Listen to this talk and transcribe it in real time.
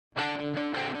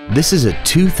This is a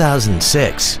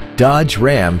 2006 Dodge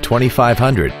Ram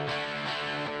 2500.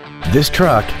 This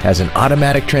truck has an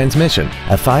automatic transmission,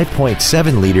 a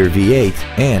 5.7-liter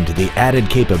V8, and the added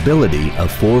capability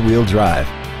of four-wheel drive.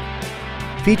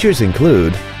 Features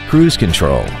include cruise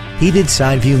control, heated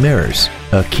side view mirrors,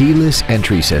 a keyless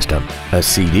entry system, a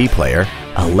CD player,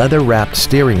 a leather-wrapped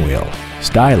steering wheel,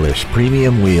 stylish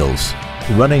premium wheels,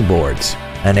 running boards,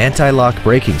 an anti-lock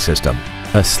braking system,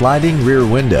 a sliding rear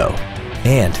window,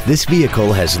 and this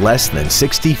vehicle has less than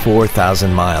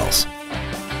 64,000 miles.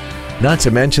 Not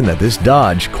to mention that this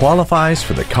Dodge qualifies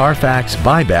for the Carfax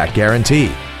buyback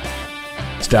guarantee.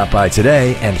 Stop by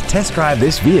today and test drive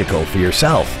this vehicle for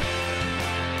yourself.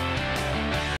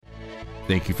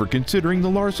 Thank you for considering the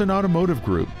Larson Automotive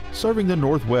Group, serving the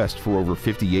Northwest for over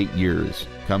 58 years.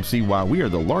 Come see why we are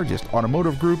the largest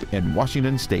automotive group in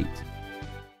Washington State.